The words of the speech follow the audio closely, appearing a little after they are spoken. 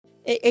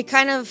it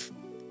kind of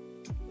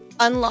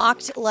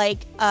unlocked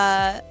like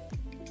a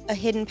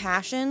hidden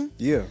passion.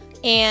 Yeah.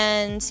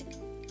 And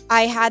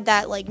I had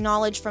that like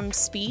knowledge from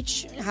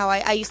speech, how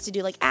I used to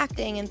do like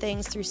acting and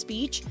things through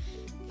speech.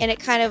 And it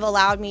kind of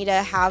allowed me to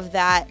have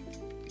that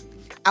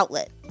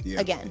outlet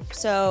again.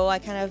 So I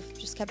kind of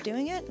just kept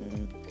doing it.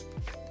 And,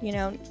 you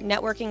know,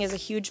 networking is a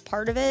huge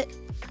part of it.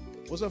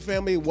 What's up,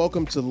 family?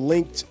 Welcome to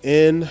LINC'D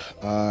IN.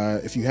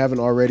 If you haven't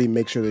already,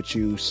 make sure that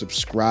you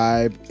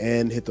subscribe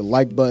and hit the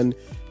like button.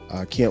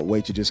 Can't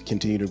wait to just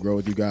continue to grow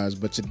with you guys.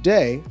 But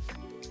today,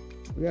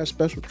 we got a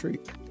special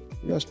treat.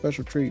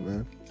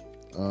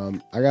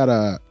 Man. I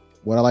got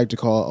what I like to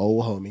call an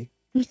old homie.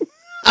 Yeah,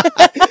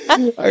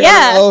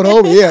 old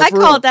homie. Yeah, I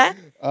call it that.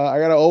 I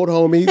got an old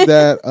homie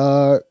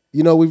that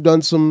we've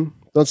done some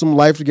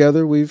life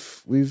together.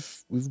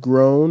 We've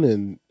grown,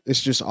 and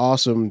it's just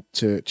awesome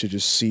to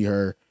just see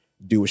her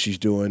do what she's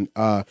doing.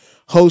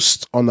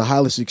 Host on the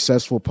highly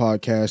successful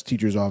podcast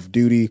Teachers Off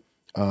Duty,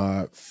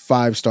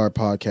 5-star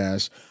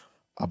podcast,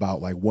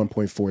 about like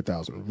 1.4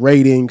 thousand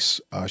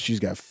ratings. She's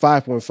got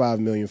 5.5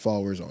 million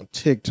followers on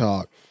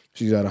TikTok.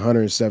 She's got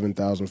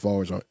 107,000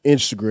 followers on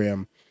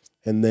Instagram,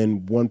 and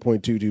then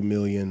 1.22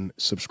 million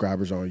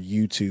subscribers on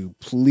YouTube.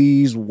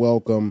 Please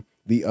welcome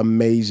the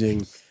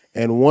amazing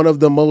and one of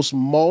the most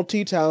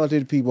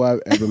multi-talented people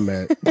I've ever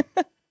met,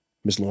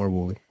 Miss Lauran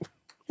Woolley.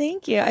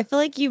 Thank you. I feel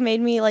like you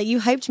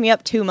hyped me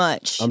up too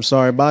much. I'm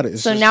sorry about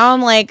it. Now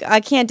I'm like, I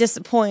can't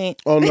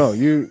disappoint. Oh no,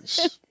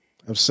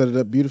 I've set it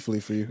up beautifully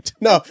for you.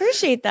 No,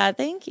 appreciate that.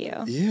 Thank you.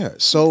 Yeah.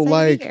 So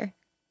like,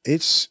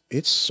 it's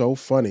so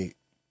funny.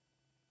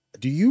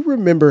 Do you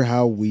remember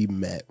how we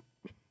met?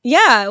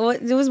 Yeah,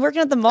 it was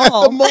working at the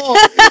mall. At the mall.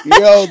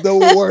 Yo, the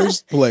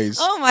worst place.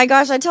 Oh my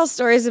gosh, I tell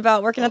stories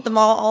about working at the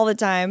mall all the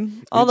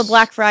time. The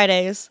Black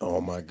Fridays.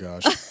 Oh my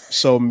gosh.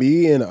 So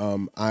me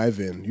and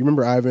Ivan, you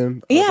remember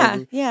Ivan?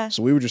 Yeah.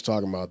 So we were just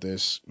talking about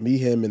this. Me,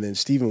 him, and then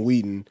Stephen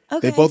Wheaton.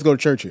 Okay. They both go to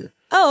church here.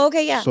 Oh,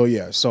 okay, yeah.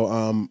 So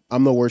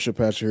I'm the worship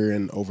pastor here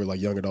and over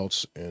like young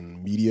adults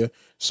and media.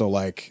 So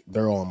like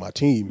they're all on my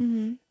team.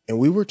 Mm-hmm. And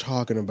we were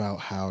talking about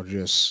how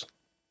just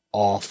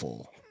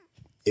awful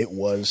it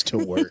was to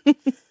work.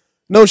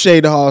 No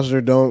shade to Hollister,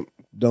 don't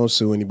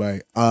sue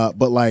anybody.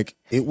 But like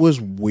it was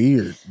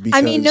weird because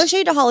I mean, no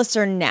shade to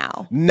Hollister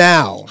now.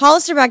 Now.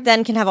 Hollister back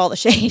then can have all the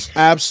shade.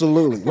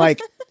 Absolutely.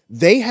 Like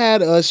they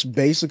had us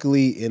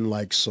basically in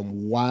like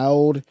some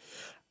wild,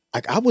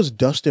 like I was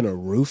dusting a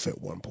roof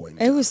at one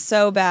point. It was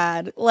so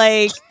bad.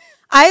 Like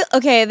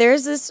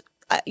there's this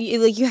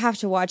you have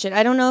to watch it.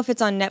 I don't know if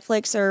it's on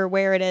Netflix or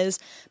where it is,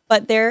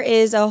 but there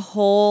is a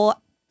whole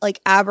like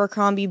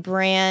Abercrombie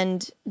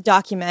brand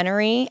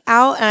documentary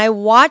out, and I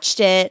watched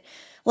it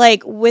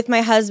like with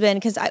my husband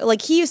because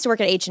he used to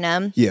work at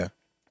H&M. Yeah.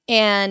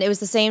 And it was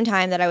the same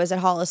time that I was at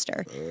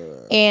Hollister.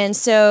 And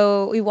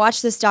so we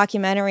watched this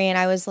documentary and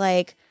I was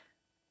like,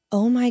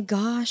 oh my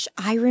gosh,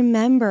 I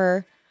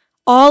remember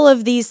all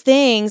of these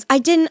things.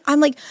 I'm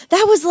like,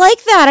 that was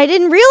like that. I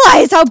didn't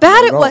realize how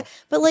bad it was.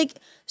 But like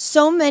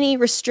so many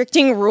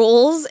restricting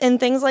rules and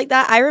things like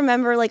that. I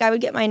remember like I would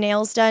get my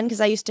nails done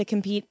because I used to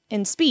compete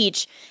in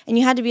speech and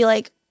you had to be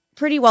like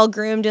pretty well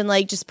groomed and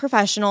like just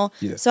professional.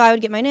 Yeah. So I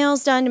would get my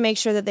nails done to make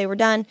sure that they were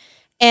done.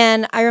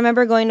 And I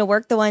remember going to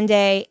work the one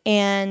day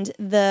and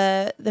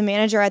the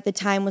manager at the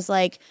time was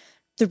like,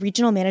 the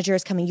regional manager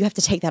is coming. You have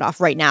to take that off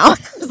right now. I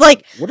was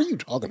like, what are you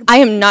talking about? I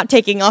am not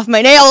taking off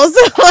my nails.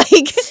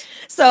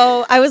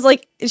 So I was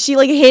like, she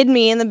like hid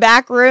me in the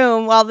back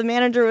room while the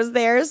manager was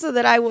there so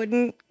that I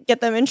wouldn't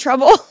get them in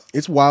trouble.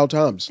 It's wild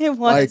times. It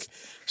was. Like,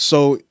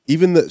 so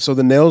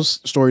the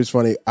nails story is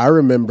funny. I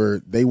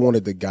remember they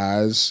wanted the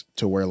guys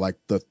to wear like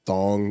the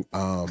thong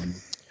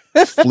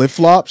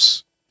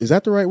flip-flops. Is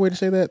that the right way to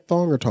say that?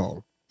 Thong or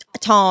tong?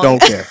 Tong.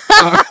 Don't care.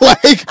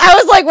 I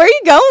was like, where are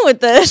you going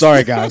with this?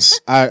 Sorry, guys.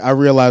 I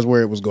realized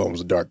where it was going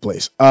was a dark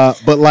place.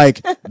 But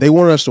like they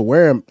wanted us to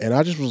wear them, and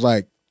I just was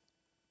like,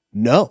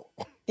 no.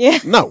 Yeah.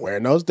 I'm not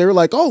wearing those. They were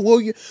like, oh, well,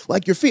 you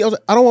like your feet. I was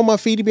like, I don't want my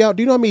feet to be out.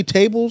 Do you know how many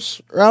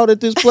tables are out at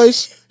this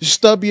place?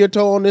 Stub your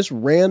toe on this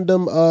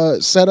random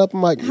setup.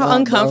 I'm like, how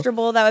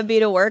uncomfortable that would be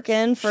to work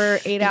in for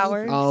 8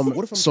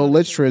 hours. So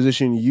let's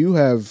transition. You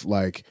have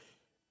like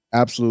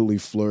absolutely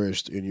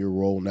flourished in your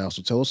role now.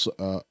 So tell us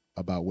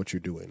about what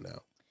you're doing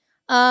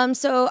now.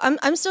 So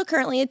I'm still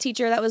currently a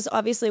teacher. That was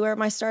obviously where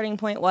my starting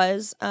point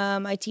was.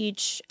 I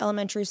teach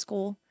elementary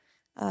school,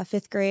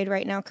 5th grade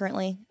right now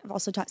currently. I've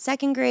also taught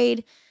 2nd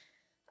grade.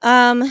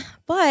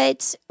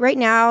 But right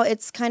now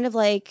it's kind of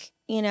like,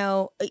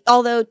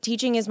 although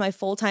teaching is my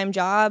full-time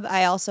job,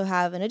 I also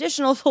have an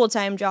additional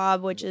full-time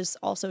job, which is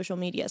all social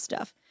media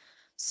stuff.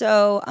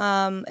 So,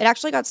 it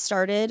actually got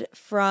started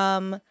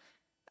from,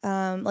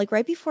 like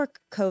right before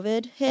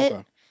COVID hit.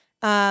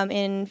 Okay.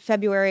 In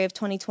February of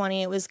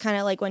 2020, it was kind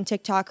of like when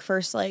TikTok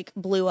first like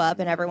blew up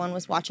and everyone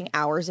was watching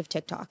hours of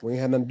TikTok. We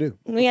had nothing to do.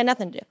 We had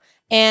nothing to do.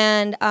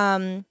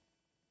 And,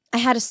 I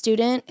had a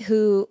student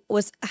who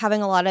was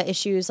having a lot of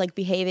issues like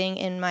behaving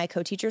in my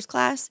co-teacher's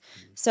class.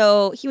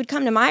 So he would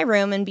come to my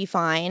room and be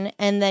fine.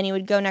 And then he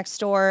would go next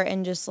door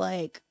and just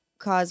like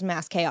cause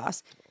mass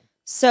chaos.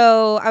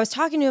 So I was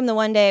talking to him the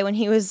one day when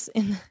he was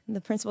in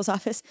the principal's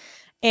office,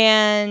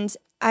 and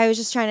I was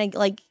just trying to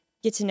like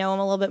get to know him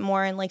a little bit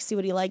more and like see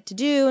what he liked to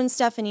do and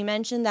stuff. And he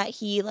mentioned that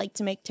he liked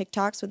to make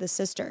TikToks with his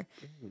sister.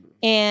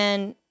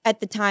 And at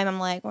the time, I'm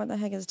like, what the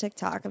heck is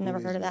TikTok? I've never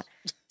heard of that.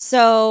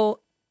 So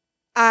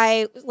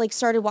I like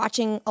started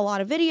watching a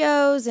lot of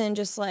videos and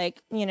just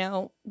like, you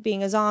know,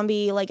 being a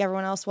zombie like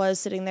everyone else was,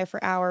 sitting there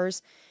for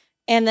hours.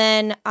 And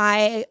then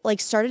I like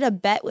started a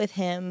bet with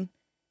him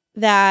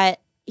that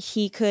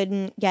he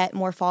couldn't get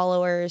more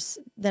followers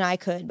than I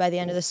could by the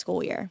end of the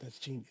school year. That's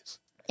genius.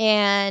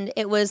 And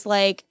it was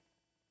like,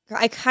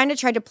 I kind of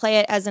tried to play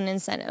it as an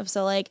incentive.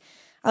 So like,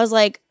 I was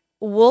like,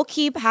 we'll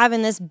keep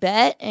having this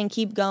bet and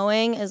keep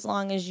going as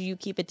long as you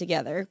keep it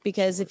together.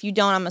 Because if you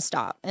don't, I'm going to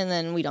stop. And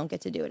then we don't get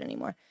to do it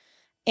anymore.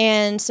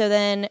 And so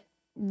then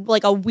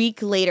like a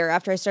week later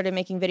after I started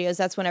making videos,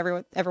 that's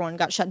when everyone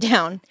got shut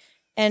down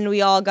and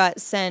we all got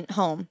sent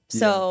home. Yeah.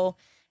 So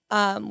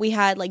we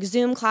had like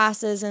Zoom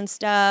classes and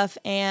stuff.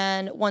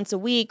 And once a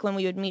week when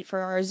we would meet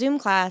for our Zoom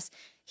class,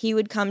 he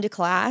would come to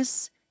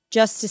class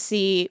just to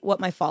see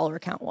what my follower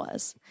count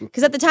was.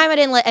 Because at the time, I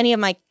didn't let any of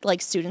my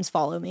like students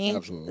follow me.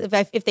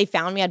 Absolutely. If they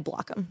found me, I'd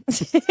block them.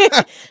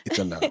 It's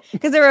a no.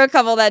 Because there were a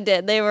couple that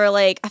did. They were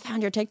like, I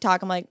found your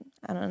TikTok. I'm like,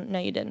 I don't know,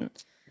 you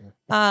didn't.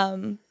 Yeah.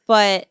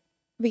 But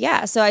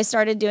yeah, so I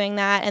started doing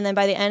that. And then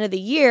by the end of the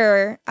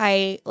year,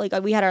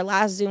 we had our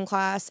last Zoom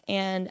class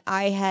and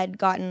I had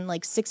gotten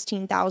like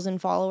 16,000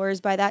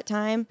 followers by that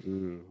time.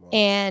 Wow.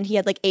 And he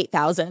had like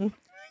 8,000.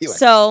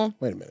 So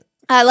wait a minute.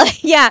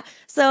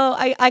 So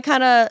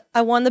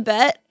I won the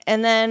bet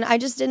and then I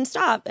just didn't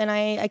stop and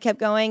I kept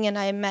going and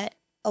I met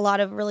a lot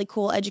of really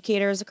cool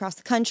educators across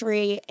the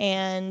country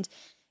and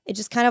it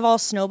just kind of all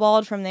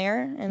snowballed from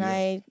there. And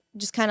I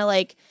just kind of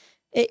like,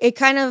 it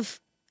kind of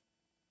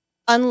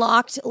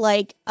unlocked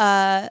like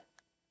a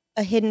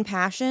hidden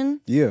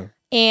passion. Yeah.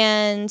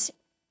 And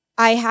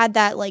I had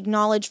that like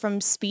knowledge from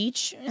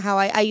speech, how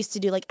I used to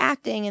do like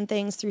acting and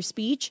things through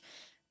speech.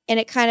 And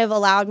it kind of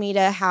allowed me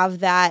to have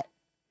that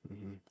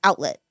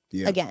outlet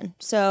again.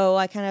 So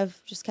I kind of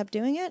just kept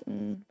doing it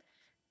and,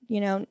 you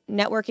know,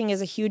 networking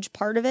is a huge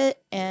part of it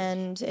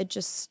and it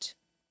just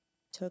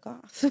took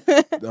off.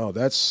 No,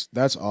 that's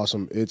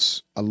awesome.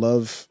 I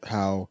love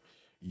how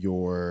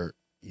your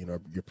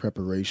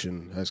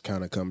preparation has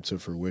kind of come to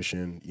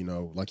fruition, you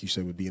know, like you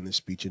said, with being in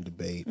speech and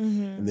debate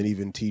and then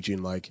even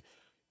teaching, like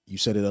you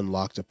said, it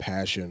unlocked a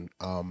passion.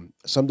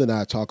 Something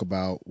I talk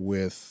about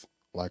with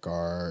like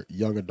our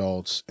young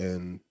adults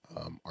and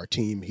our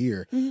team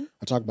here,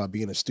 I talk about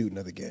being a student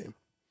of the game.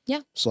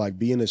 Yeah. So like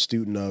being a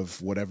student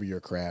of whatever your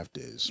craft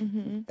is,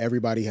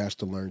 everybody has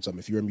to learn something.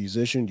 If you're a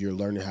musician, you're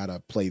learning how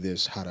to play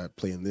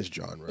in this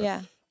genre.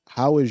 Yeah.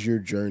 How has your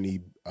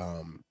journey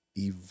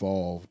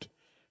evolved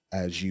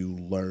as you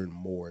learn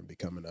more and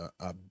becoming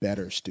a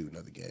better student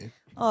of the game?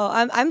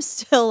 Oh, I'm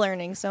still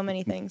learning so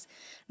many things.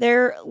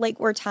 There like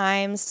were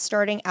times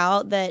starting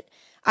out that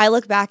I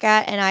look back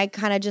at and I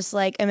kind of just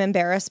like am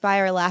embarrassed by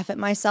or laugh at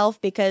myself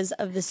because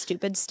of the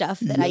stupid stuff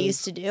that I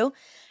used to do.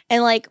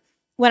 And like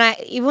when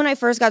I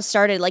first got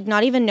started, like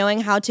not even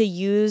knowing how to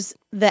use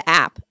the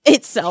app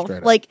itself,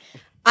 like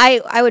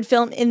I would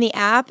film in the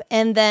app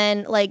and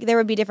then like there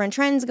would be different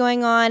trends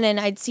going on and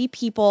I'd see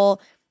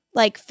people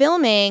like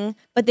filming,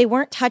 but they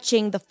weren't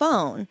touching the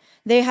phone.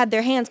 They had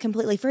their hands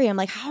completely free. I'm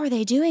like, how are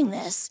they doing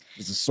this?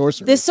 It's a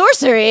sorcery. This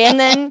sorcery. And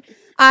then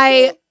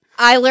I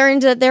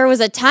learned that there was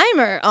a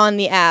timer on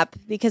the app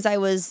because I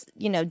was,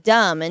 you know,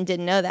 dumb and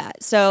didn't know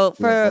that. So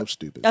for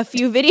a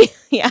few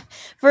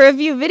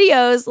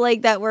videos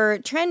like that were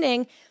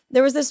trending,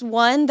 there was this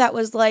one that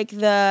was like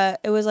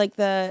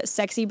the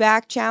sexy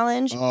back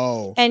challenge.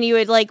 Oh. And you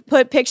would like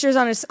put pictures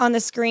on the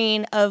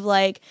screen of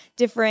like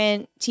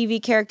different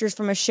TV characters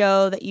from a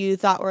show that you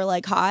thought were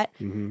like hot.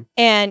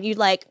 And you're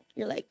like,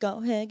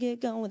 go ahead, get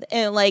going with it.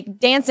 And like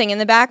dancing in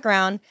the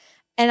background.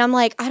 And I'm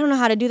like, I don't know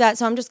how to do that.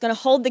 So I'm just going to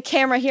hold the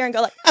camera here and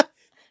go like, ah.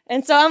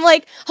 And so I'm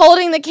like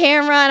holding the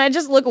camera and I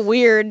just look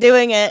weird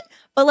doing it.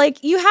 But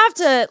like you have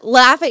to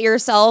laugh at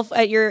yourself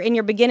in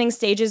your beginning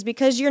stages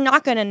because you're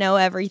not going to know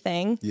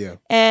everything. Yeah.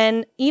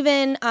 And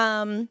even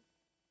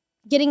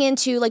getting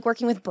into like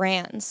working with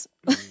brands.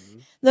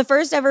 The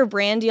first ever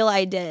brand deal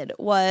I did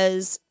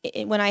was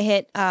when I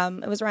hit,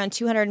 it was around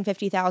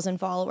 250,000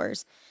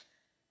 followers.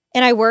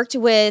 And I worked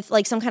with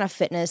like some kind of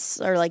fitness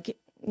or like,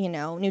 you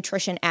know,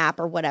 nutrition app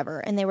or whatever.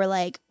 And they were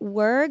like,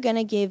 we're going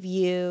to give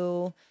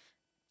you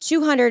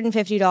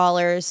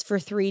 $250 for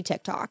 3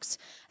 TikToks.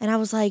 And I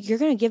was like, you're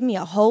going to give me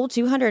a whole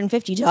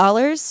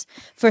 $250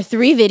 for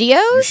 3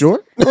 videos? You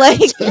sure? Like,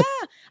 yeah.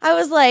 I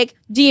was like,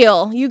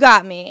 deal, you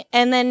got me.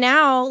 And then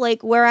now,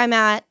 like where I'm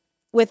at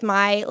with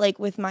my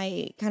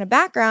kind of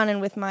background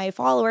and with my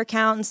follower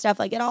count and stuff,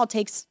 like it all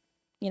takes,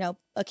 you know,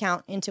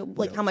 account into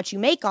like how much you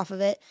make off of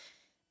it.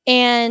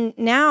 And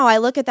now I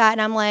look at that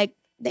and I'm like,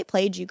 they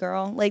played you,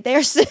 girl. Like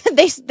they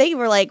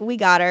were like, we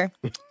got her.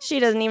 She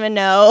doesn't even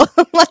know.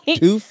 Like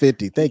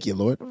 250. Thank you,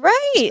 Lord.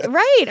 Right.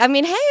 I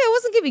mean, hey, I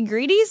wasn't gonna be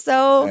greedy.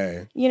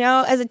 So you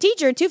know, as a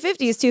teacher,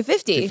 250 is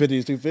 250. 250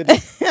 is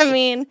 250. I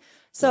mean,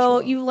 So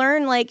wild. you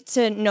learn like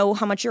to know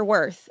how much you're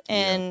worth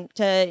and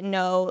to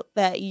know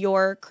that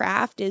your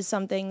craft is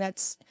something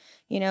that's,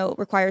 you know,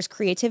 requires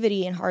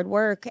creativity and hard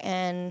work.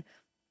 And,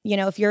 you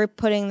know, if you're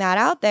putting that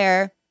out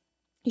there,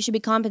 you should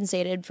be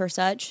compensated for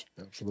such.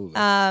 Absolutely.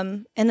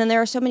 And then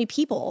there are so many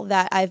people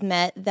that I've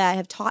met that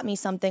have taught me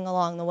something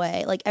along the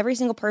way. Like every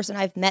single person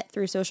I've met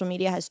through social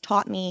media has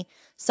taught me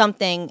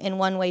something in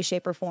one way,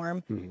 shape, or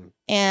form. Mm-hmm.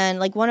 And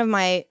like one of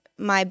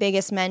my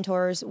biggest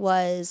mentors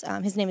was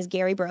his name is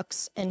Gary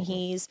Brooks, and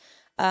he's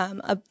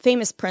a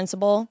famous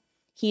principal.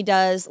 He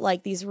does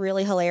like these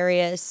really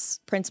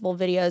hilarious principal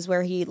videos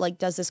where he like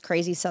does this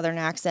crazy Southern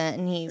accent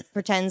and he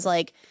pretends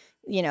like,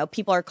 you know,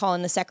 people are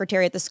calling the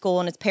secretary at the school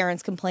and it's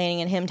parents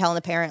complaining and him telling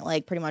the parent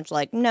like pretty much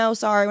like, no,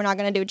 sorry, we're not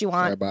going to do what you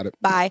want. Sorry about it.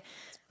 Bye.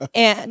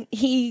 And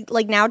he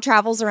like now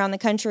travels around the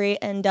country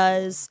and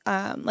does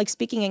like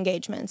speaking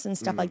engagements and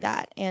stuff like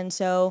that. And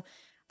so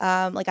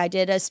like I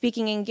did a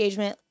speaking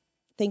engagement,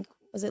 I think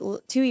was it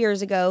 2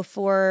 years ago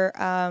for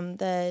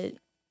the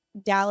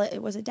Dallas,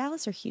 was it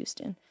Dallas or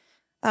Houston?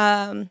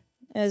 It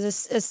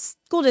was a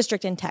school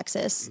district in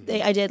Texas.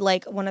 I did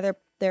like one of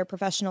their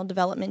professional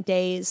development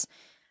days.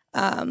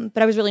 But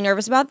I was really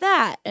nervous about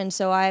that. And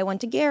so I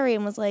went to Gary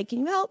and was like, can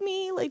you help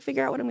me like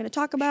figure out what I'm going to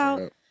talk about?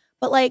 Sure.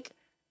 But like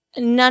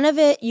none of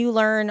it you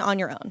learn on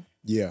your own.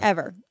 Yeah.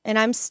 Ever. And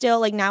I'm still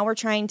like, now we're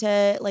trying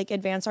to like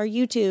advance our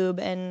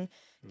YouTube and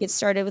get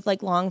started with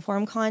like long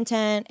form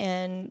content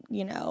and,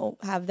 you know,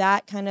 have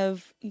that kind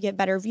of get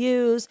better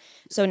views.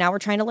 So now we're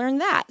trying to learn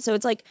that. So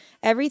it's like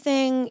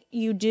everything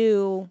you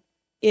do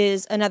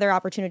is another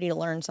opportunity to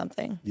learn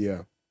something.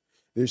 Yeah.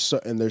 There's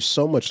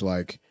so much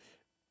like,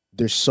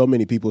 there's so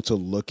many people to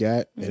look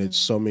at and it's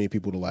so many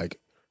people to like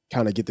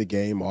kind of get the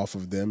game off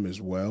of them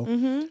as well.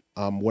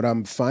 What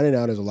I'm finding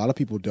out is a lot of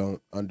people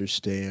don't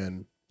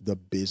understand the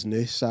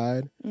business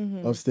side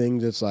of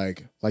things. It's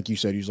like you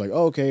said, he's like,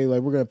 oh, okay,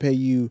 like we're going to pay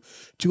you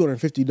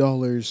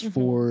 $250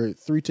 for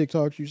 3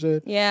 TikToks, you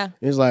said? Yeah. And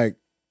it's like,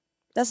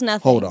 that's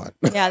nothing. Hold on.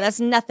 Yeah, that's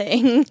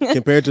nothing.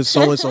 Compared to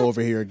so-and-so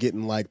over here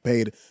getting like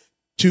paid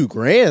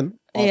 $2,000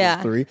 off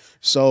of 3.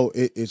 So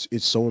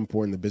it's so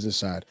important, the business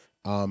side.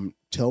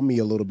 Tell me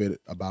a little bit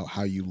about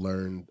how you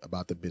learned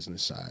about the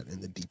business side and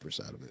the deeper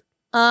side of it.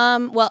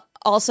 Well,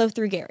 also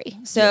through Gary.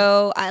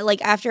 So I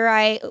like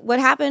what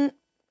happened,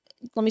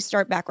 let me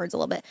start backwards a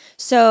little bit.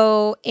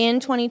 So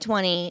in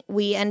 2020,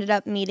 we ended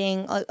up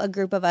meeting a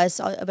group of us,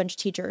 a bunch of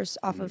teachers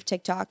off of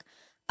TikTok.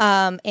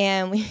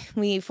 And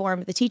we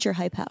formed the Teacher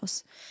Hype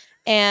House.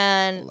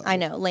 And I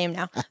know, lame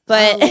now,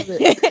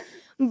 but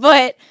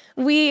but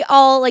we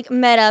all like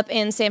met up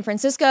in San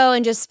Francisco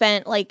and just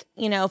spent like,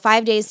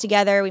 5 days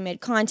together. We made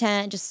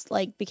content, just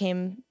like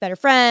became better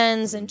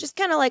friends and just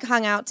kind of like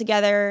hung out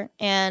together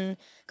and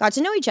got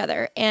to know each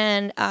other.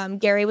 And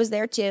Gary was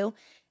there too.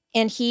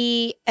 And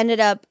he ended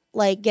up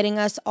like getting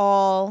us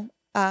all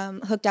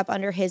hooked up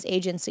under his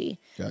agency.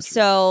 Gotcha.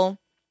 So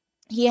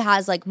he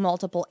has like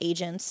multiple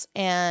agents.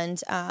 And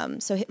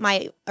so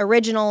my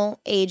original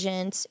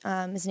agent,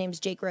 his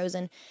name's Jake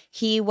Rosen.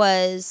 He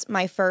was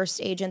my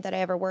first agent that I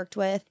ever worked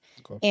with.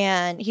 Okay.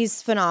 And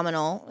he's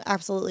phenomenal.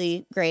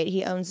 Absolutely great.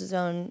 He owns his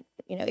own,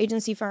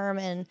 agency firm.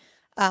 And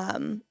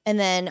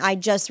then I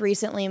just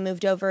recently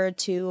moved over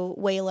to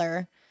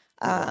Whaler.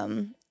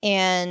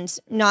 And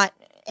not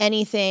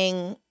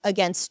anything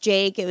against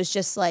Jake. It was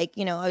just like,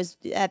 I was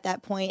at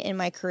that point in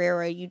my career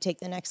where you take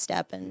the next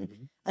step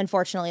and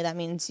unfortunately that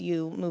means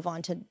you move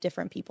on to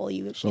different people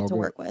you get to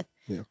work with.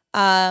 Yeah.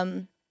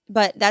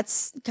 But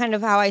that's kind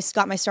of how I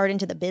got my start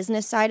into the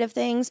business side of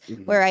things,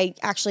 where I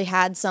actually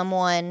had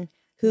someone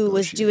who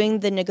was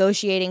doing the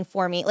negotiating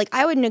for me. Like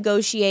I would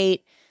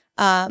negotiate,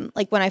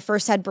 like when I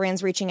first had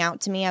brands reaching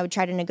out to me, I would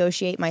try to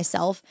negotiate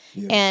myself.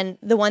 Yeah. And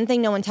the one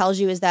thing no one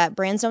tells you is that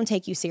brands don't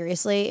take you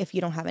seriously if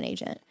you don't have an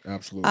agent.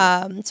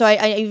 Absolutely. So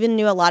I even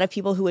knew a lot of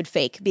people who would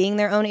fake being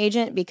their own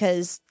agent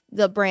because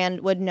the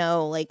brand would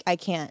know, like, I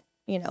can't,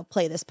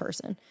 play this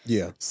person.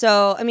 Yeah.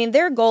 So, I mean,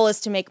 their goal is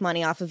to make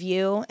money off of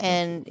you.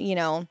 And,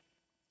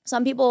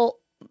 some people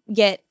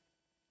get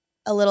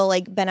a little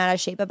like bent out of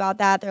shape about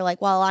that. They're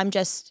like, well,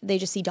 they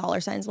just see dollar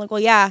signs. I'm like, well,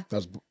 yeah,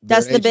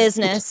 that's the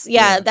business.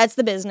 Yeah, that's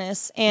the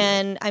business.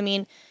 And I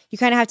mean, you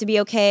kind of have to be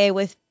okay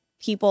with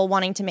people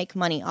wanting to make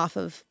money off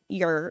of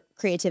your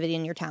creativity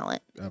and your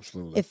talent.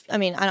 Absolutely.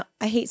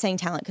 I hate saying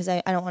talent because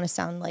I don't want to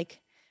sound like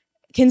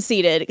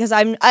conceited because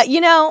I'm,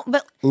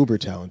 but uber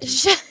talented.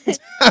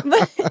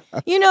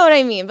 But you know what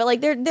I mean. But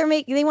like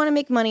they want to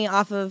make money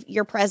off of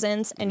your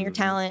presence and your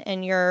talent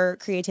and your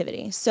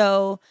creativity.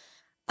 So,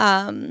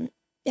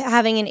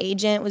 having an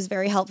agent was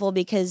very helpful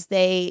because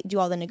they do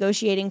all the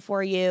negotiating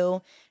for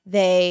you.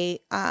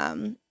 They,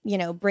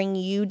 bring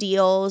you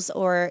deals,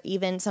 or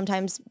even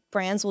sometimes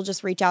brands will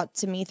just reach out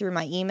to me through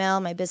my email,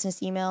 my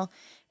business email,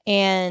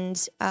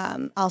 and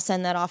I'll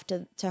send that off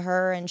to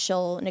her and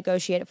she'll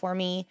negotiate it for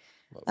me.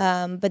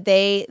 But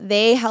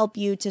they help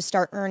you to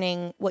start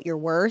earning what you're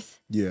worth.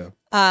 Yeah.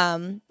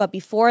 But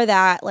before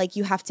that, like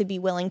you have to be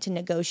willing to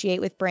negotiate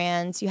with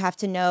brands. You have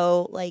to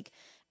know, like,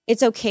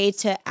 it's okay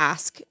to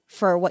ask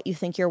for what you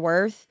think you're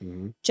worth.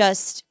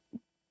 Just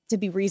to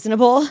be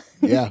reasonable.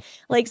 Yeah.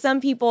 Like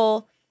some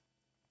people,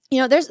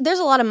 there's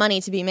a lot of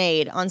money to be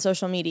made on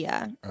social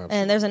media. Absolutely.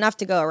 And there's enough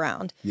to go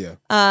around. Yeah.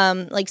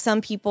 Like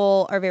some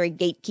people are very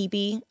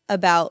gatekeepy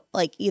about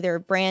like either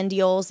brand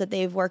deals that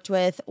they've worked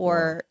with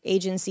or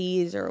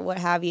agencies or what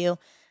have you.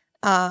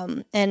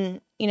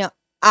 And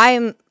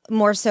I'm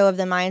more so of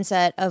the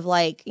mindset of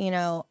like,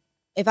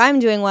 if I'm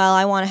doing well,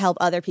 I want to help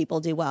other people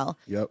do well.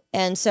 Yep.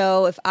 And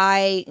so if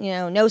I,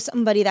 know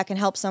somebody that can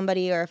help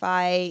somebody, or if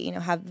I,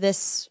 have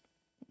this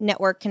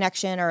network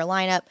connection or a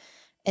lineup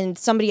and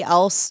somebody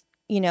else,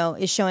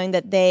 is showing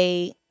that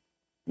they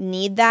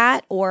need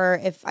that, or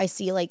if I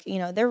see like,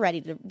 they're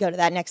ready to go to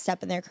that next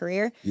step in their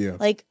career,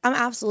 like I'm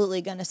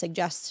absolutely going to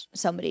suggest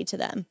somebody to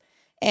them.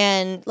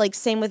 And like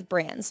same with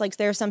brands, like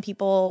there are some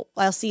people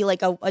I'll see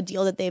like a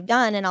deal that they've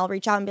done and I'll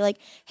reach out and be like,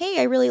 hey,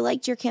 I really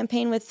liked your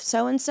campaign with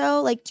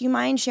so-and-so. Like, do you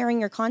mind sharing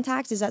your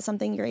contacts? Is that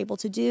something you're able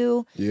to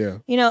do? Yeah.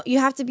 You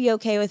have to be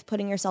okay with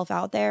putting yourself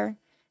out there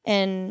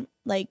and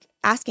like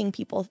asking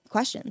people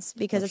questions,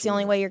 because it's the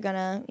only way you're going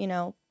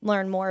to,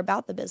 learn more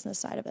about the business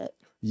side of it.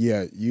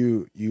 Yeah.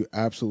 You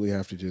absolutely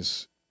have to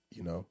just,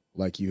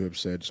 like you have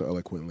said so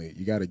eloquently,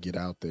 you got to get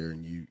out there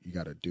and you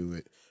got to do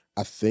it.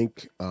 I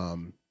think,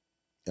 and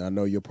I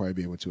know you'll probably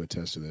be able to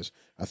attest to this,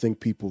 I think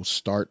people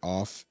start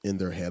off in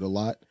their head a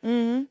lot.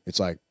 Mm-hmm. It's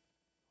like,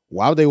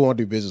 why would they want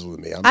to do business with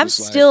me? I'm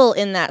still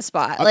in that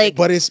spot. Like,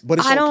 but it's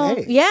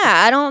okay. Yeah,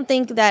 I don't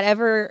think that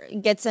ever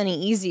gets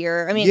any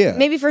easier. I mean,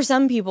 maybe for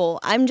some people,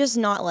 I'm just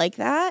not like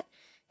that.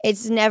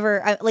 It's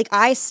never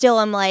I still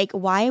am like,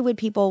 why would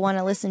people want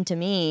to listen to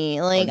me?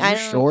 Like,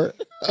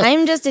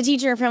 I'm just a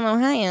teacher from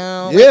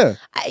Ohio. Yeah,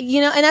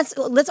 and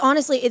that's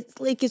honestly,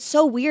 it's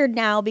so weird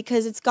now,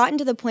 because it's gotten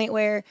to the point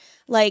where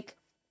like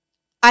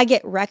I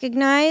get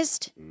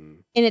recognized,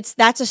 and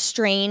that's a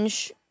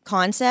strange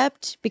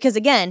concept, because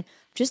again,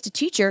 just a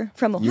teacher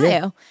from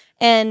Ohio.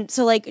 And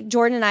so like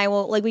Jordan and I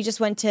we just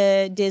went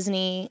to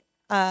Disney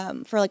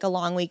for like a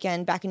long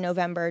weekend back in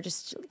November,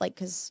 just like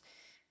because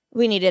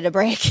we needed a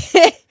break.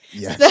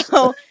 Yes.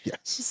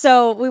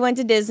 So we went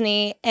to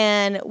Disney,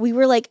 and we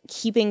were like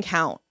keeping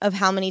count of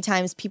how many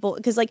times people,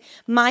 because like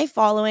my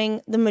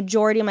following, the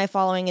majority of my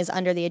following is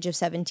under the age of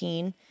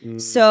 17.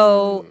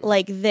 So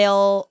like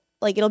it'll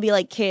be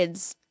like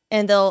kids,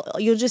 and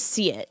you'll just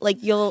see it. Like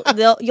you'll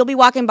be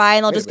walking by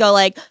and they'll just go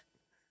like,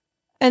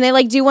 and they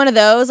like do one of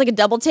those, like a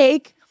double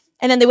take.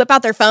 And then they whip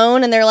out their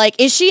phone and they're like,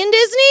 is she in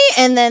Disney?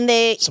 And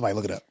then somebody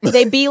look it up.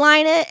 They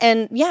beeline it.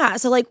 And yeah,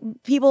 so like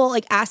people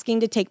like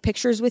asking to take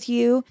pictures with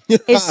you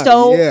is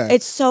so,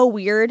 it's so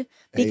weird,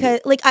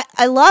 because like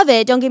I love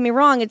it. Don't get me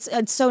wrong. It's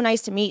so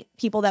nice to meet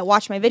people that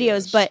watch my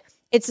videos, but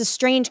it's a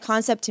strange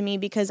concept to me,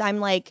 because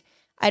I'm like,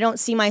 I don't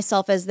see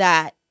myself as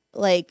that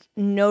like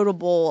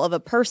notable of a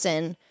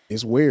person.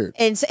 It's weird.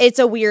 It's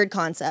a weird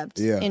concept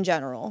in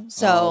general.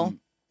 So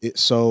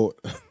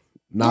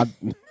not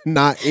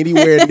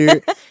anywhere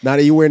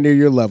near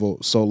your level.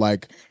 So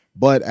like,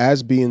 but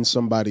as being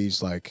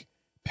somebody's like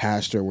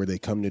pastor, where they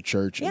come to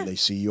church and they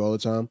see you all the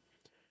time,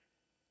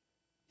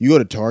 you go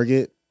to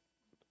Target,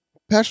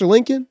 Pastor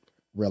Lincoln,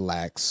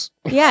 relax.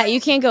 Yeah, you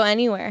can't go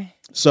anywhere.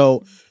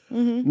 So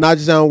not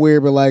to sound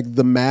weird, but like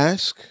the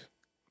mask,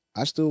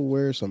 I still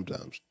wear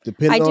sometimes,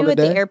 depending on the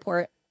day. I do at the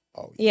airport.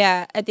 Oh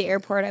yeah, at the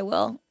airport I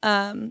will.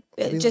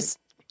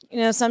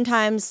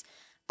 Sometimes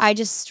I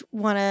just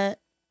want to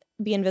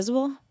be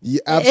invisible.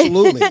 Yeah,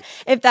 absolutely.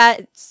 If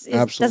that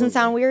doesn't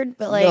sound weird,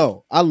 but like,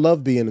 no, I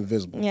love being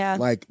invisible. Yeah,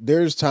 like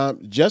there's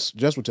time. Just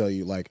will tell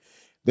you, like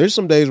there's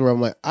some days where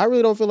I'm like, I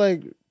really don't feel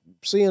like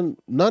seeing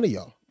none of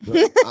y'all.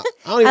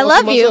 I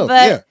love you,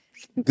 but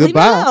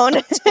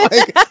goodbye.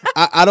 Like,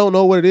 I don't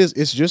know what it is.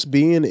 It's just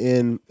being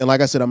in, and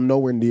like I said, I'm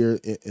nowhere near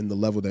in the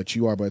level that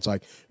you are, but it's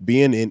like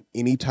being in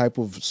any type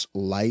of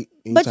light.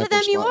 But to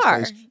them, you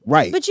are. Space.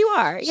 Right. But you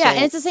are. Yeah. So,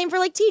 and it's the same for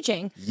like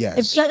teaching.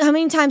 Yes. How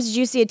many times did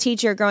you see a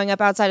teacher growing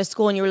up outside of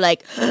school and you were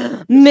like,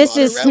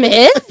 Mrs.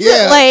 Smith?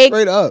 Yeah. Like,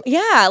 straight up.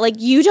 Yeah. Like,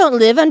 you don't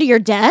live under your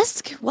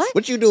desk?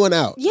 What you doing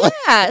out?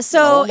 Yeah.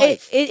 So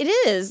it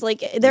is.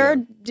 Like, there are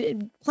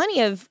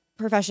plenty of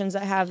professions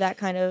that have that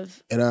kind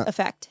of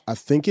effect. I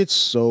think it's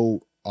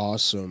so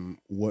awesome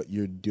what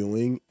you're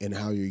doing and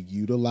how you're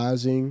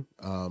utilizing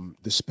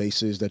the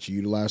spaces that you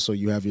utilize. So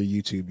you have your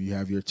YouTube, you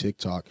have your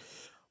TikTok,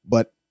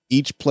 but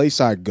each place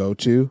I go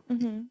to,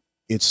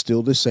 it's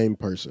still the same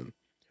person.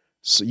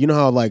 So you know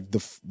how like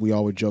we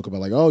always joke about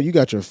like, oh, you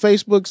got your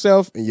Facebook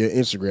self and your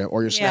Instagram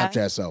or your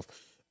Snapchat self.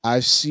 I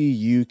see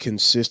you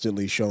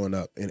consistently showing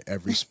up in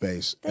every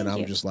space, and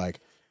I'm just like,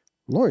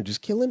 Lauran,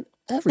 just killing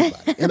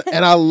everybody,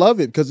 and I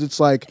love it, because it's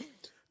like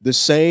the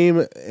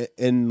same,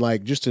 and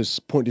like just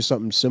to point to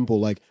something simple,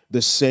 like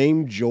the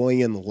same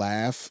joy and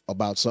laugh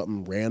about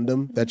something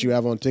random that you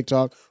have on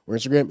TikTok or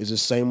Instagram is the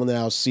same one that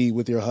I'll see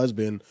with your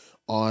husband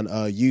on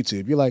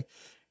YouTube. You're like,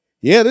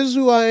 yeah, this is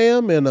who I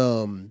am, and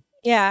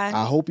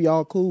I hope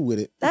y'all cool with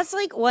it. That's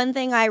like one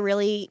thing I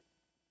really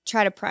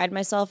try to pride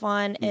myself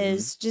on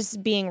is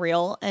just being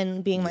real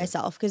and being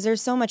myself, because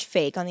there's so much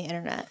fake on the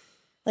internet.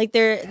 Like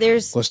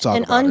there's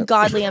an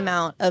ungodly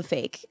amount of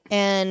fake,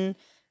 and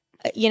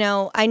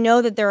I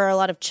know that there are a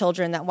lot of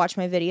children that watch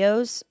my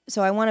videos,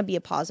 so I want to be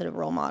a positive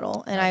role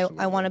model, and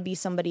I want to be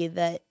somebody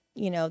that,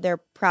 they're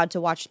proud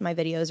to watch my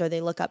videos or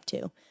they look up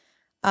to.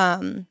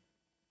 And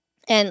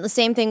the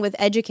same thing with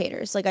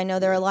educators. Like, I know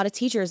there are a lot of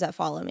teachers that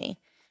follow me.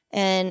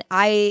 And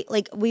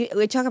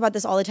we talk about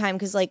this all the time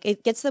because, like,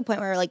 it gets to the point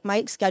where, like,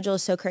 my schedule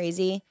is so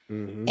crazy,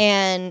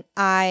 and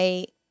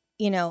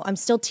I'm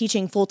still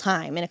teaching full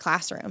time in a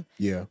classroom.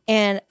 Yeah.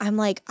 And I'm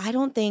like, I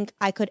don't think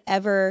I could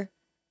ever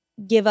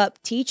give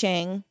up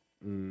teaching.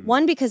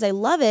 One, because I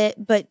love it,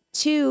 but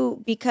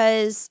two,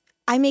 because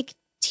I make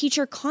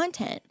teacher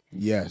content.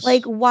 Yes.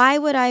 Like, why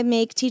would I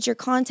make teacher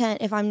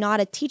content if I'm not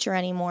a teacher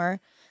anymore?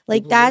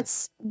 Like,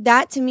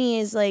 that to me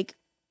is like,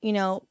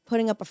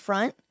 putting up a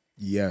front.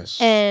 Yes.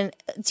 And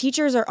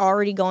teachers are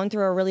already going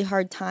through a really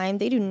hard time.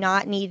 They do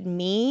not need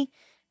me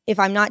if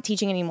I'm not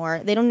teaching anymore.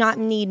 They do not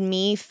need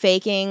me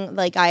faking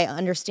like I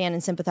understand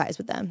and sympathize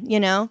with them,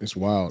 It's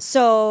wild.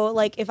 So,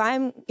 like, if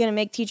I'm going to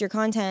make teacher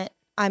content,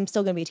 I'm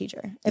still going to be a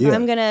teacher. If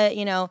I'm going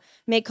to,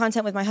 make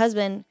content with my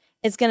husband,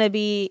 it's going to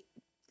be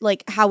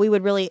like how we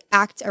would really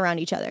act around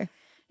each other.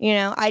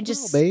 I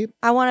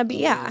want to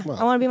be, I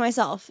want to be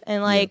myself.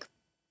 And like,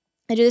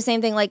 I do the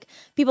same thing. Like,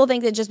 people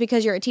think that just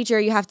because you're a teacher,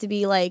 you have to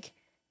be like,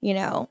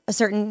 a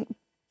certain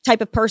type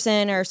of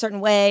person or a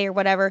certain way or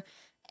whatever.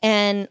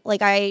 And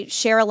like, I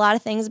share a lot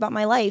of things about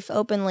my life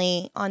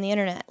openly on the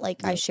internet.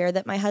 Like, I share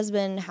that my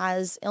husband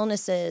has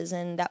illnesses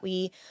and that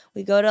we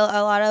go to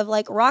a lot of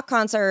like rock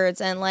concerts,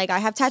 and like I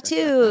have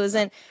tattoos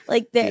and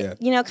like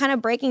kind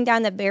of breaking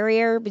down the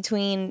barrier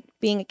between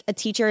being a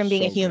teacher and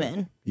being a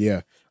human.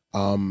 Yeah.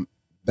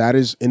 That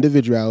is,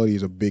 individuality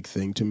is a big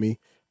thing to me.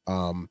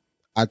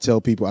 I tell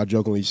people, I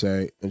jokingly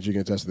say, and you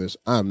can attest to this,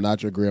 I'm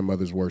not your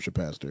grandmother's worship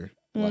pastor.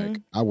 Like,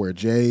 I wear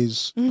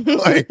J's,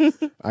 like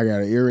I got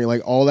an earring,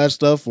 like all that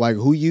stuff. Like,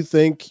 who you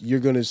think you're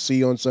gonna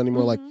see on Sunday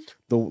morning,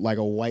 like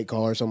a white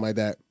collar or something like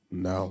that?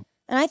 No.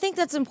 And I think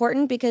that's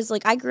important because,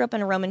 like, I grew up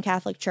in a Roman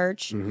Catholic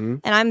church, and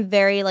I'm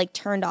very like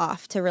turned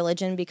off to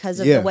religion because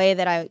of the way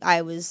that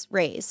I was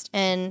raised,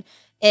 and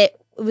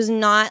it was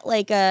not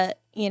like a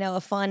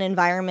fun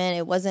environment.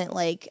 It wasn't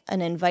like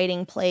an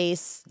inviting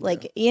place,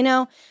 like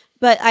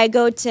But I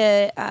go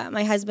to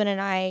my husband and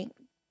I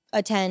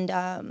attend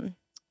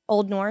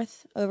Old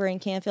North over in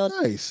Canfield.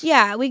 Nice.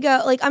 Yeah, we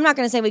go. Like, I'm not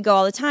going to say we go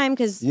all the time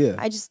because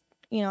I just,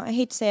 I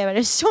hate to say it, but I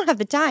just don't have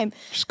the time.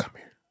 Just come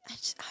here.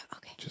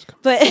 Okay. Just come.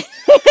 But,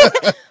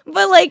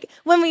 but like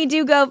when we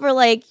do go for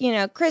like,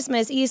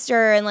 Christmas,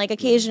 Easter, and like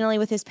occasionally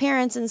with his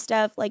parents and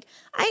stuff, like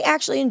I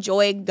actually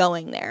enjoy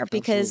going there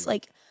because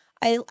like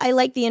I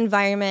like the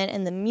environment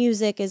and the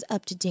music is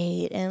up to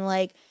date and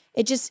like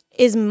it just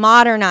is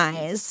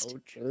modernized. So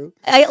true.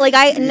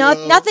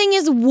 Nothing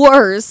is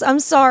worse.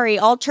 I'm sorry,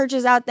 all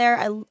churches out there.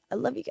 I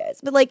love you guys,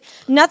 but like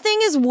nothing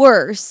is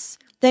worse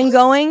than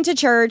going to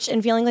church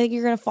and feeling like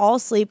you're gonna fall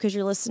asleep because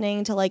you're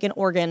listening to like an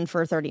organ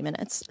for 30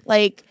 minutes.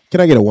 Like,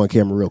 can I get a one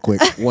camera real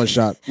quick? One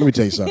shot. Let me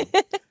tell you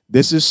something.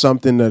 This is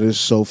something that is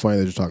so funny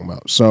that you're talking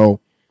about.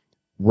 So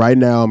right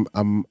now,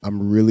 I'm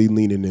really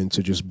leaning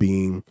into just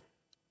being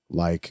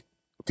like,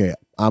 okay,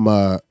 I'm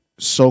a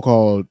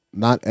so-called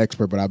not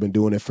expert, but I've been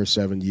doing it for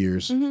 7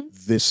 years.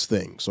 This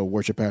thing, so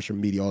worship pastor,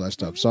 media, all that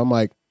stuff. So I'm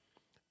like,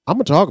 I'm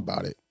gonna talk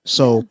about it.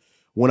 So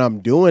when I'm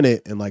doing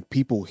it and like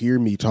people hear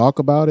me talk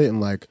about it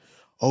and like,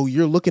 oh,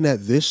 you're looking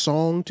at this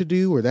song to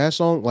do or that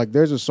song. Like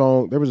there was a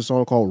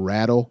song called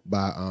Rattle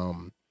by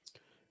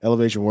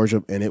Elevation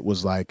Worship, and it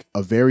was like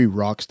a very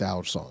rock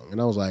style song.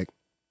 And I was like,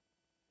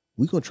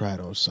 we gonna try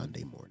it on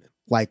Sunday morning.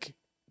 Like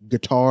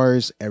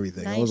guitars,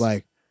 everything. Nice. I was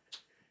like,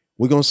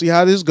 we're going to see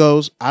how this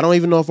goes. I don't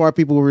even know if our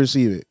people will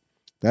receive it.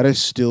 That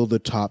is still the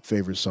top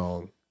favorite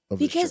song of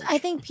the church. Because I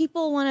think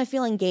people want to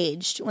feel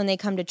engaged when they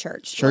come to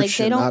church. Church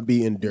should not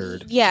be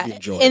endured. Yeah,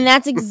 and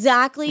that's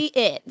exactly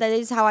it. That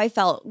is how I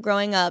felt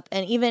growing up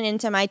and even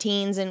into my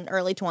teens and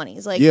early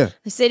 20s. Like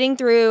sitting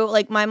through,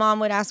 like my mom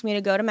would ask me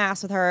to go to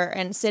mass with her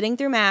and sitting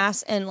through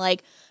mass and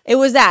like it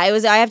was I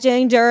have to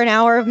endure an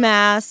hour of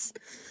mass.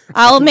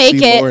 I'll make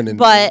it,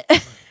 but...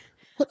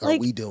 What are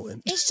we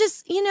doing? It's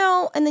just,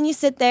 and then you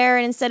sit there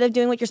and instead of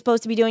doing what you're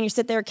supposed to be doing, you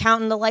sit there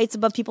counting the lights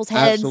above people's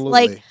heads. Absolutely.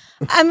 Like,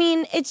 I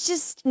mean, it's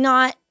just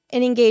not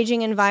an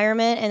engaging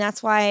environment. And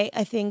that's why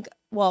I think,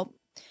 well,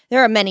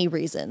 there are many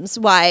reasons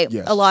why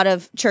a lot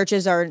of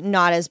churches are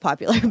not as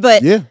popular.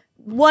 But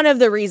one of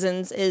the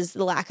reasons is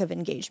the lack of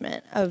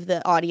engagement of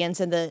the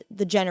audience and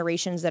the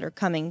generations that are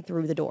coming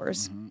through the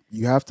doors.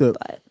 You have to...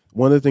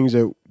 One of the things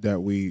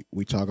that we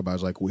talk about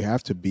is like we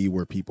have to be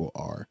where people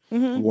are. We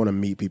want to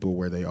meet people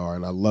where they are,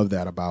 and I love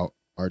that about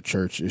our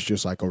church. It's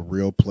just like a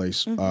real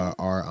place.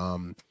 Our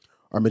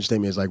mission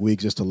statement is like we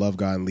exist to love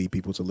God and lead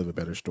people to live a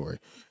better story.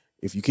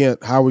 If you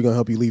can't, how are we gonna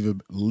help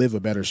you live a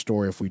better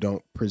story if we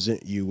don't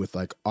present you with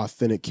like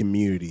authentic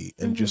community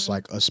and just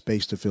like a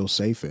space to feel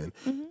safe in?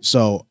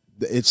 So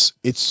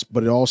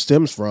but it all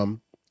stems from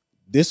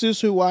this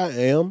is who I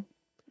am.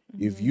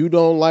 If you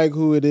don't like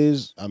who it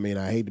is, I mean,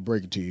 I hate to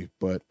break it to you,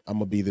 but I'm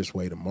going to be this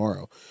way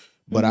tomorrow.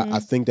 But I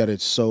think that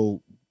it's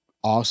so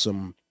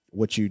awesome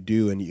what you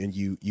do, and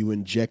you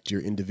inject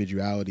your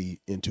individuality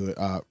into it.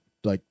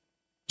 Like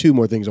two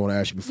more things I want to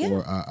ask you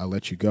before I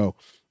let you go.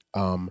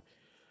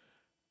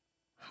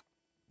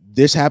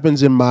 This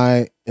happens in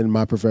my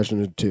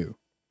profession too.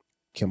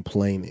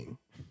 Complaining.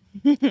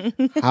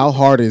 How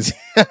hard is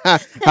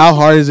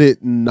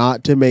it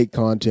not to make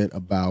content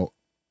about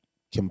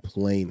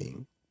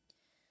complaining?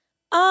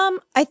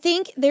 I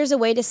think there's a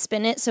way to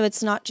spin it so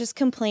it's not just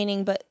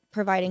complaining, but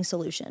providing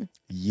solution.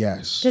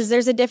 Yes. Because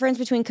there's a difference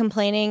between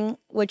complaining,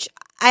 which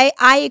I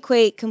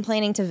equate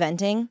complaining to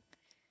venting.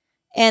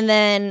 And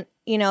then,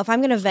 if I'm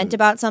going to vent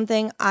about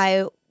something,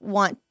 I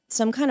want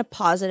some kind of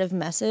positive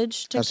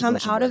message to come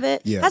out of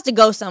it. Yeah. It has to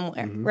go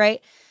somewhere,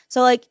 right?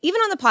 So like even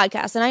on the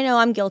podcast, and I know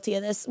I'm guilty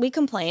of this, we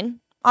complain.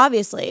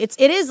 Obviously, it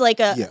is like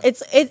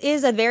it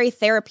is a very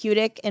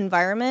therapeutic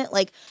environment.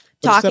 Like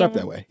talking set up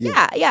that way.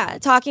 Yeah.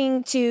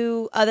 Talking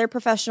to other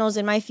professionals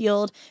in my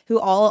field who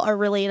all are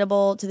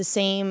relatable to the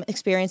same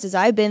experiences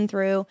I've been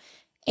through,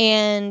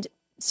 and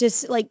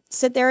just like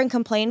sit there and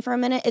complain for a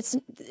minute.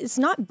 It's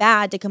not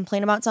bad to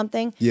complain about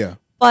something. Yeah.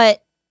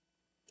 But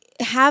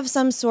have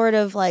some sort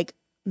of like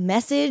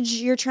message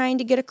you're trying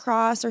to get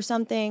across or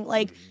something.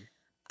 Like,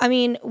 I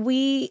mean,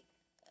 we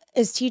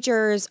as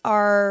teachers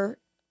are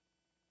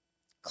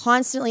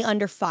constantly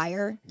under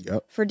fire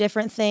for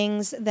different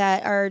things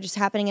that are just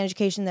happening in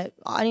education that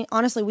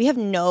honestly we have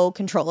no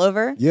control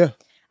over. Yeah.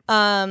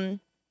 And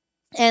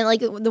like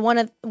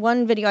the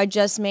one video I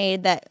just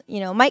made that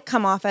might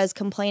come off as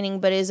complaining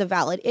but is a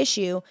valid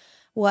issue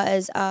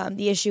was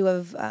the issue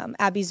of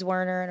Abby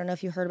Zwerner. I don't know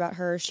if you heard about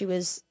her. She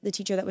was the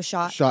teacher that was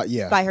shot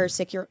by her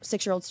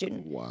six-year-old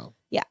student. Wow.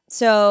 Yeah.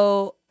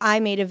 So I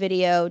made a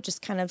video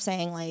just kind of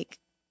saying like,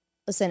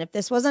 listen, if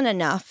this wasn't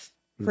enough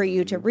for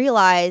you to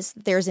realize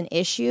there's an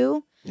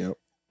issue,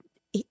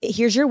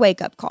 here's your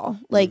wake-up call.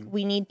 Like,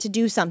 we need to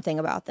do something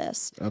about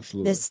this.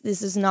 Absolutely.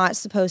 This is not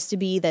supposed to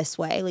be this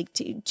way. Like,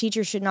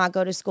 teachers should not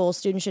go to school.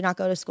 Students should not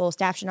go to school.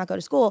 Staff should not go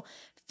to school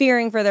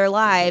fearing for their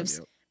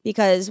lives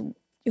because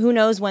who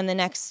knows when the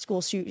next school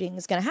shooting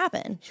is going to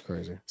happen. It's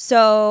crazy.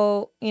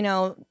 So,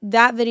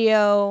 that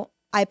video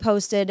I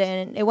posted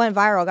and it went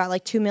viral, got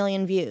like 2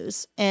 million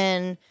views.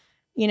 And,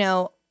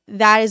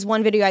 that is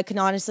one video I can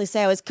honestly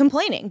say I was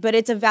complaining, but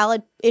it's a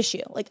valid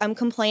issue. Like I'm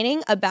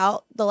complaining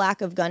about the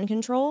lack of gun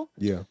control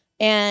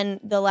and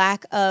the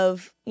lack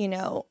of,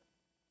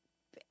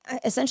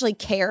 essentially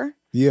care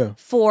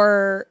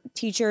for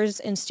teachers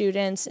and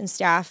students and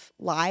staff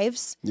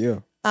lives. Yeah.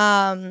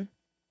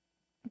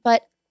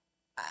 But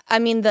I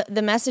mean,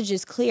 the message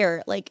is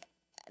clear. Like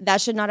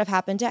that should not have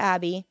happened to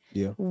Abby.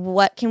 Yeah.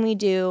 What can we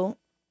do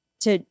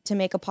to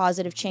make a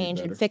positive change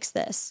and fix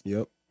this?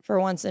 Yep. For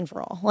once and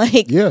for all.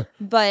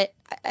 But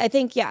I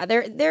think,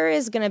 there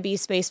is going to be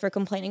space for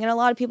complaining. And a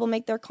lot of people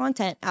make their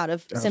content out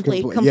of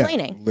simply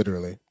complaining. Yeah,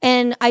 literally.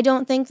 And I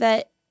don't think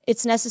that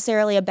it's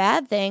necessarily a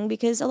bad thing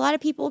because a lot of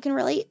people can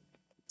relate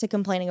to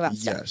complaining about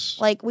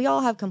stuff. Like we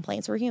all have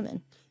complaints. We're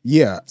human.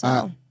 Yeah.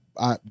 So.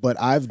 But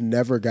I've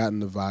never gotten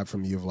the vibe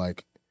from you of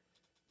like,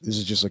 this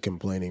is just a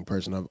complaining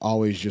person. I've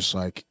always just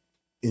like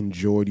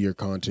enjoyed your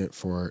content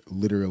for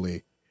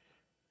literally.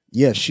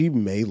 Yeah, she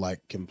may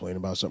like complain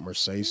about something or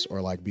say or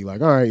like be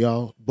like, all right,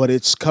 y'all. But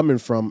it's coming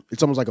from,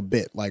 it's almost like a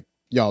bit. Like,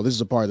 y'all, this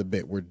is a part of the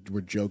bit.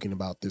 We're joking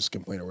about this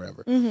complaint or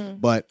whatever.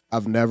 But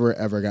I've never,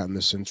 ever gotten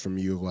the sense from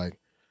you of like,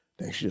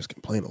 dang, she just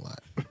complain a lot.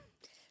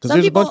 Because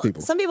there's a bunch of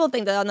people. Some people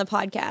think that on the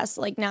podcast,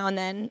 like now and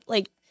then,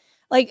 like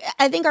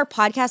I think our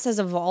podcast has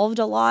evolved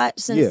a lot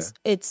since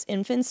its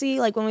infancy.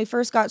 Like when we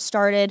first got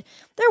started,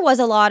 there was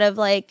a lot of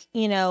like,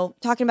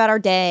 talking about our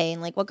day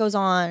and like what goes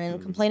on and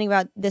complaining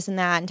about this and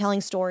that and telling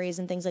stories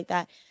and things like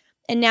that.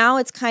 And now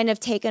it's kind of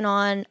taken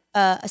on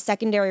a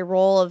secondary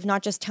role of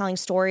not just telling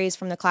stories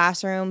from the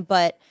classroom,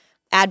 but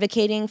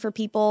advocating for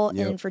people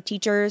and for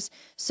teachers.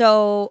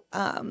 So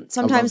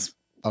sometimes...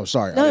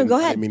 sorry. No, go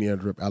ahead. I didn't mean to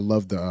interrupt. I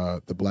love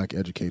the Black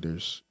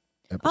educators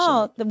episode.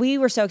 Oh, we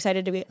were so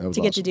excited to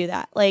get to do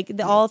that. Like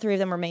all three of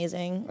them are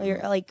amazing.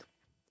 Like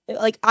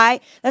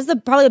that's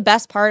probably the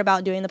best part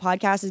about doing the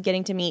podcast is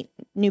getting to meet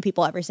new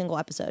people every single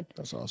episode.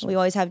 That's awesome. We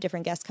always have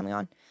different guests coming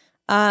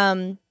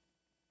on.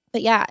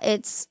 But yeah,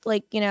 it's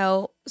like,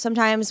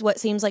 sometimes what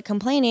seems like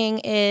complaining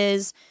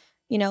is,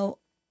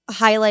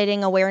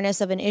 highlighting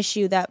awareness of an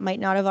issue that might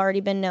not have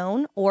already been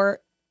known or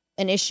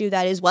an issue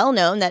that is well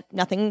known that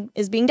nothing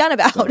is being done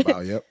about.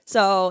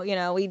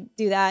 So, we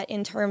do that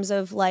in terms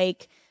of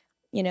like,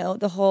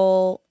 the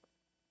whole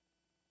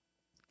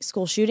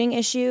school shooting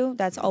issue.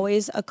 That's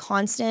always a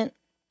constant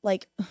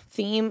like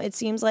theme, it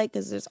seems like,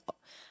 because there's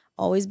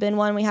always been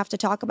one we have to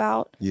talk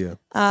about. Yeah.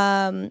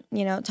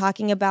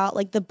 Talking about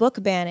like the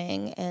book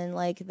banning and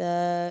like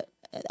the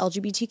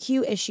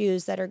LGBTQ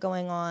issues that are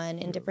going on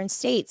in different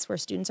states where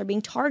students are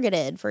being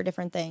targeted for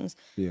different things.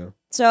 Yeah.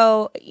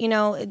 So,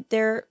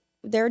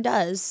 there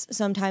does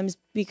sometimes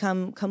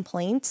become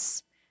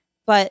complaints,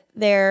 but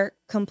they're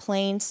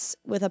complaints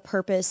with a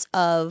purpose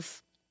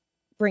of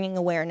bringing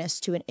awareness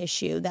to an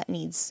issue that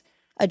needs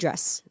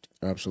addressed.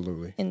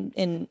 Absolutely.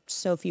 In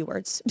so few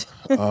words.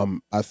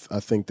 I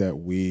think that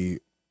we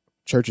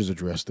churches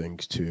address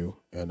things too,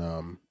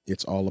 and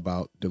it's all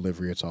about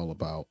delivery. It's all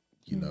about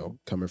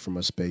coming from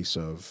a space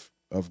of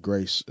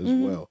grace as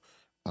well.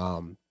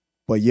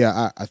 But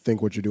yeah, I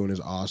think what you're doing is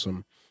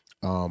awesome.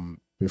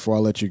 Before I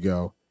let you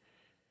go,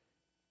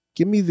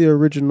 give me the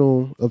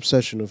original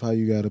obsession of how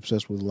you got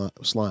obsessed with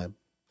slime.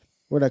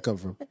 Where'd that come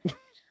from?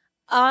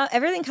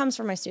 Everything comes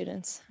from my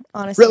students,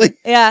 honestly. Really?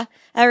 Yeah,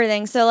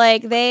 everything. So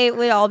like they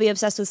would all be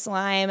obsessed with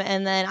slime,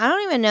 and then I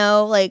don't even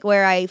know like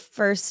where I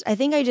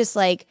think I just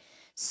like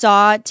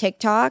saw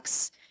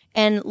TikToks,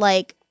 and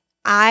like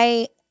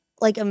I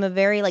like I'm a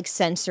very like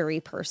sensory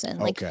person.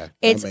 Like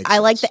I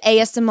like the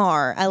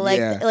ASMR. I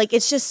like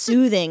it's just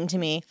soothing to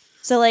me.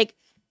 So like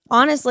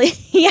honestly,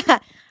 yeah.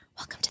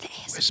 Welcome to the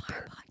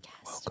ASMR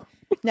podcast. Welcome.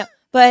 No,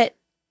 but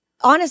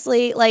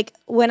honestly, like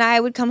when I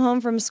would come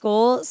home from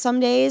school some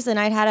days and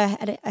I'd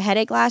had a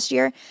headache last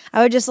year,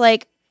 I would just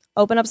like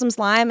open up some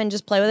slime and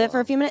just play with it for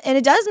a few minutes. And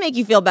it does make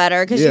you feel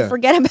better because you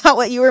forget about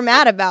what you were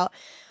mad about.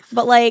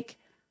 But like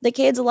the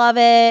kids love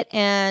it.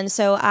 And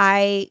so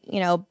I,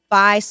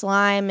 buy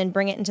slime and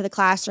bring it into the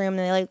classroom, and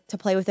they like to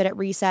play with it at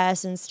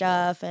recess and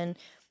stuff. And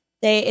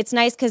it's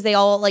nice because they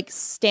all like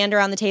stand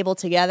around the table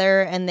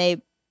together and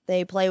they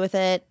play with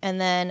it.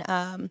 And then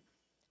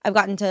I've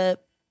gotten to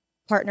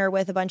partner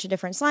with a bunch of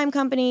different slime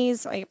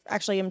companies. I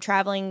actually am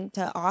traveling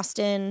to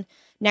Austin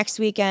next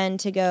weekend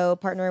to go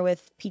partner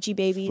with Peachy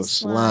Baby's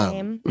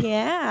slime.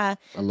 Yeah.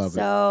 I love it.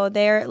 So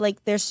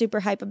they're super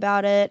hype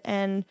about it,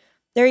 and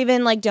they're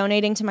even like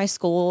donating to my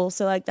school.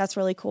 So like that's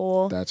really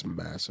cool. That's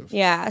massive.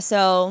 Yeah.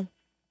 So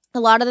a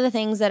lot of the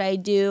things that I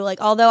do, like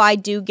although I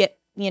do get,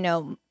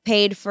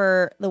 paid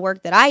for the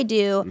work that I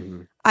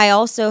do, I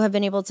also have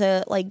been able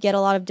to like get a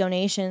lot of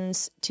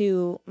donations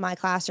to my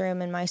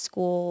classroom and my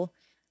school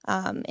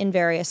in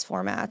various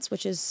formats,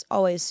 which is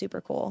always super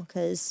cool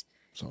because,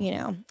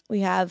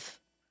 we have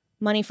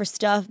money for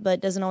stuff, but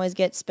it doesn't always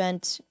get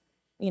spent,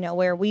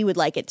 where we would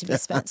like it to be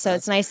spent. So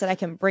it's nice that I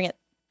can bring it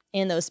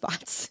in those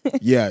spots.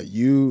 Yeah,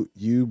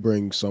 you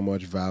bring so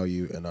much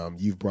value,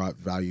 and you've brought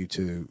value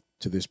to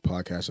this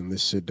podcast and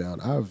this sit down.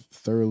 I've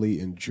thoroughly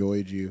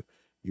enjoyed you.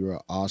 You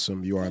are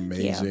awesome. You are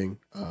amazing.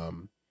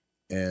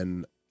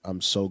 And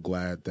I'm so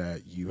glad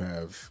that you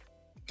have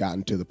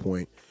gotten to the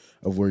point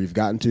of where you've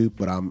gotten to,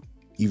 but I'm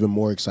even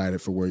more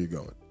excited for where you're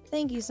going.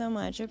 Thank you so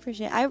much. I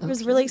appreciate it. I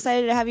was really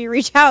excited to have you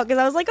reach out because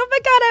I was like, oh my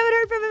God, I haven't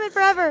heard from him in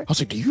forever. I was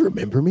like, do you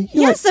remember me?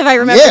 Yes, if I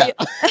remember you.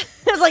 I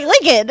was like,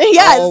 Lincoln,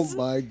 yes. Oh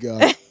my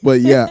God.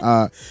 But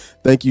yeah,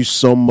 thank you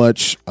so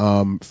much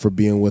for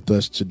being with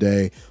us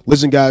today.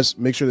 Listen, guys,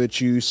 make sure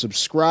that you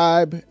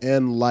subscribe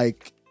and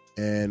like,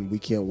 and we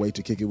can't wait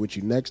to kick it with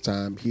you next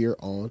time here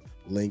on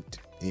LINC'D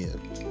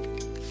IN.